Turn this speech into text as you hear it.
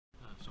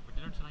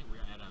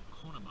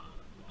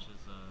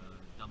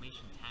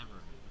destination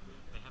tavern.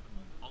 They have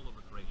them all over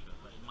Croatia,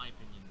 but in my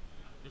opinion,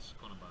 this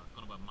Konoba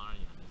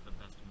Marjan, is the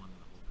best one in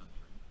the whole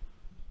country.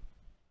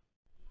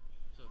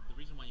 So the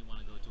reason why you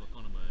want to go to a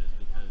Konoba is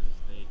because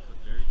they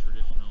cook very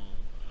traditional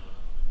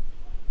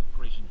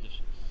Croatian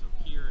dishes. So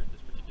here,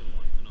 this particular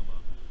one, Konoba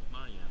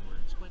Marjan,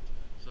 we're in Split,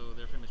 so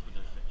they're famous for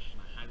their fish,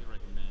 and I highly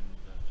recommend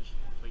the fish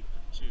plate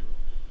for two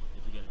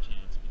if you get a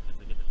chance, because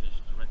they get the fish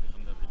directly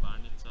from the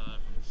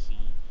ribarnica, from the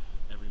sea,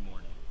 every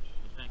morning.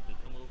 In fact, they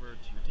come over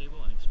to your table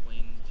and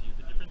explain to you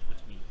the difference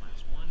between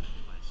class 1 and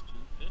class 2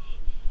 fish,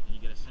 and you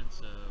get a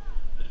sense of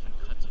the different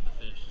cuts of the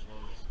fish as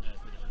well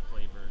as the different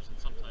flavors, and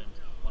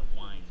sometimes what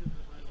wine the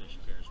fish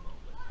pairs well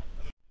with.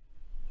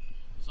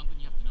 So something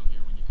you have to know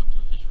here when you come to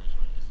a fish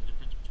restaurant is the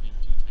difference between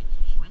two types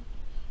of shrimp.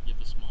 You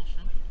have the small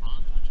shrimp, the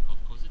prawns, which are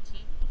called kozice,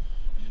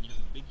 and then you have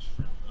the big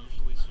shrimp,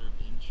 usually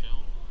served in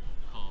shell,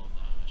 called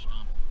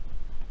shkampa.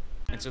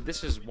 And so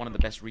this is one of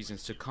the best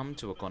reasons to come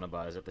to a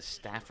Konoba, is that the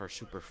staff are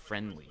super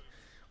friendly.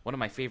 One of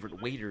my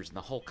favorite waiters in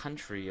the whole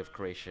country of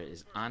Croatia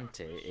is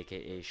Ante,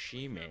 aka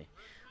Shime,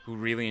 who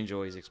really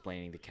enjoys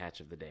explaining the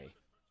catch of the day.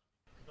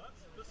 But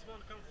this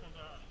one comes from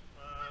the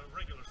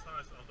regular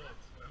size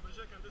adult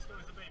Marjan, and this one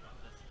is a baby.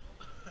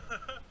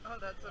 Oh,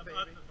 that's a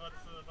baby. But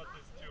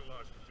it's too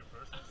large for two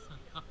persons.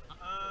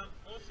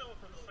 Also,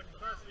 from the second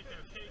class, we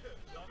have cake,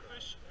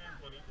 dogfish, and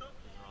bonito.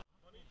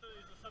 Bonito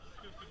is a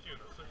substitute for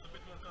tuna, so it's a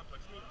bit more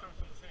complex. Meat comes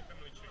from the same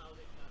family tree.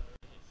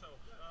 So,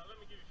 let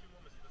me give you a few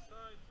moments to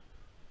decide,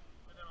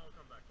 and then I'll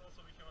come back.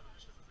 Also, we have other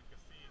dishes, as you can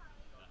see,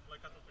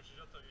 like cuttlefish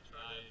risotto, you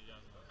tried it.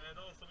 And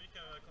also, we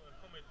have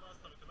homemade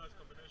pasta with a nice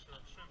combination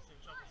of shrimps in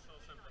chocolate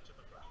sauce and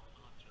pancetta bread.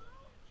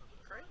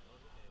 Great.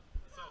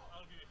 So,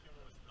 I'll give you a few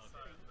moments to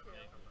decide, and then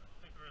I'll come back.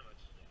 Thank you very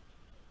much.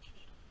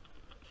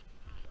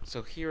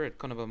 So here at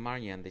Konoba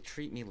Marjan, they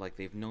treat me like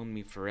they've known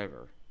me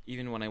forever.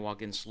 Even when I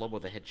walk in, Slobo,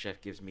 the head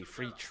chef, gives me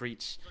free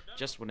treats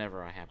just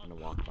whenever I happen to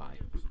walk by.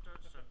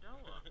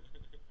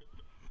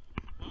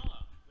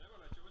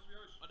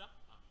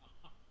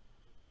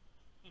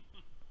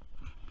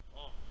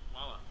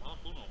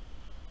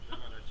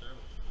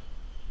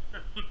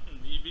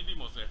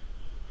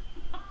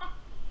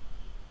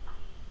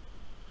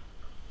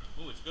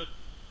 Oh, it's good.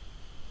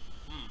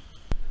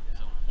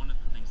 So one of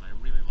the things I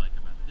really like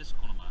about this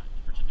Konoba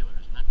in particular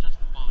is not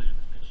just the quality of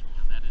the fish,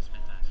 because that is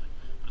fantastic,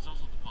 but it's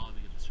also the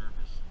quality of the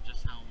service,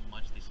 just how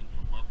much they seem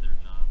to love their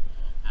job,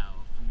 how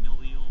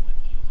familial it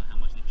feels, and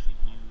how much they treat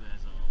you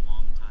as a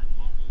long-time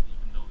local,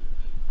 even though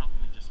you're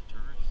probably just a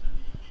tourist and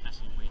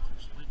passing your way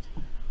through Split.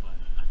 But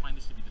I find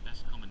this to be the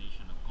best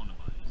combination of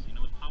Konobas. You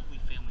know, it's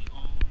probably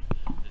family-owned.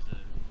 There's a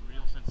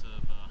real sense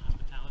of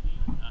hospitality.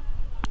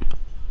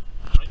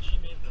 Right,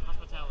 Shime, the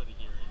hospitality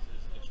here is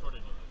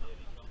extraordinary.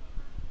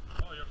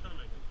 Oh, you're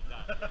filming.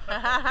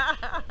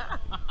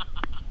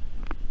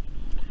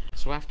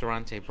 So after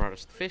Ante brought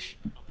us the fish,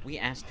 we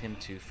asked him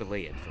to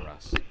fillet it for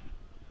us.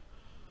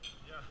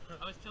 Yeah.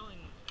 I was telling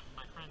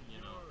my friend, you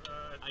know,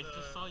 I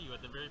just saw you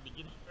at the very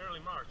beginning.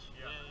 Early March,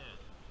 yeah.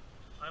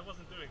 Yeah. I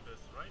wasn't doing this,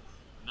 right?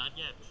 Not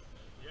yet.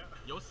 Yeah.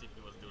 Josip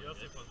was doing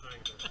Josip this. was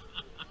doing this.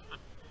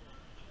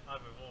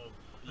 I've evolved.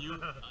 You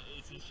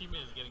see, Shime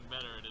is getting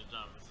better at his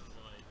job. This is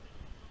like,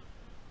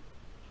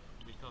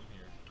 we come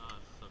here. Oh,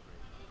 it's so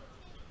great.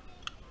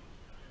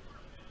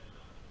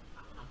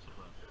 I'm so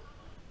proud.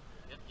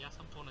 Yeah,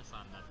 some bonus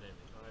on that day.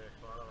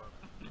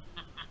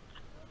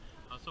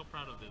 I'm so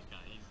proud of this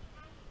guy.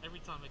 Every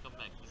time I come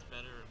back, he's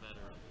better and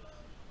better at this.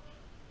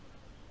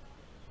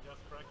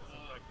 Just practice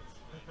and practice.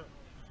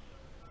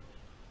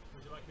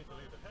 Would you like me to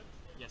leave the head?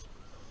 Yes,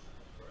 please.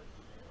 Right.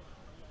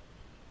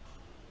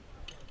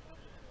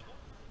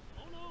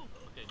 Oh no!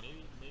 Okay,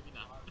 maybe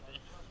not.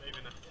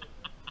 Maybe not.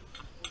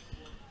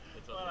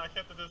 It's Well, okay. I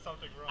had to do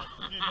something wrong.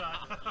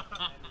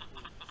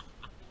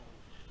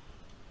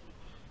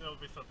 There'll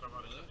be some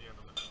dramatic at the end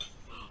of the class.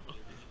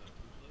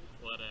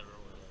 Whatever.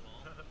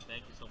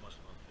 Thank you so much,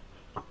 man.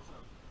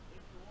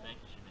 Thank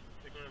you, Shime.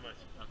 Thank you very much.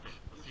 Okay,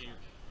 we'll see you.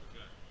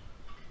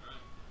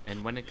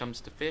 And when it comes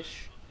to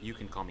fish, you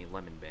can call me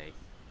Lemon Bay.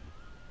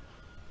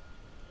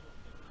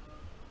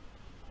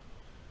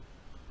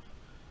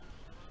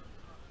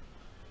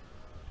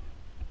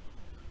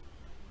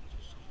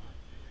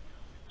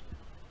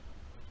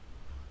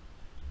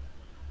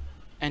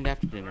 And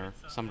after dinner,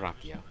 some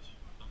rakia.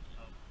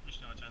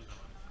 Vishnu agenda.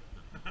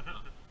 On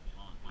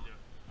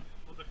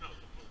the house,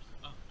 of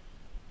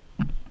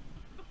course.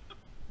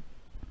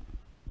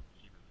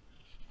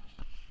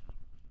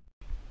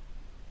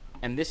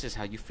 And this is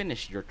how you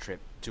finish your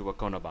trip to a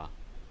Konoba.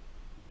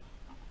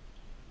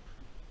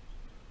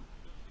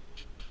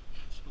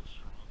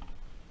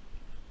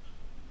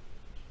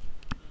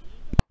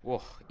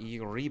 Oh, I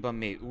riba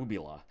me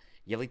ubila.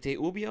 Jelite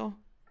ubio?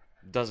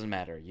 Doesn't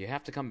matter. You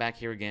have to come back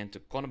here again to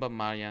Konoba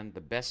Marjan,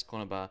 the best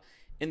Konoba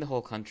in the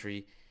whole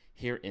country,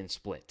 here in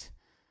Split.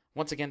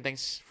 Once again,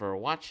 thanks for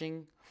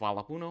watching.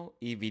 Hvala puno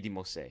I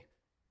vidimo se.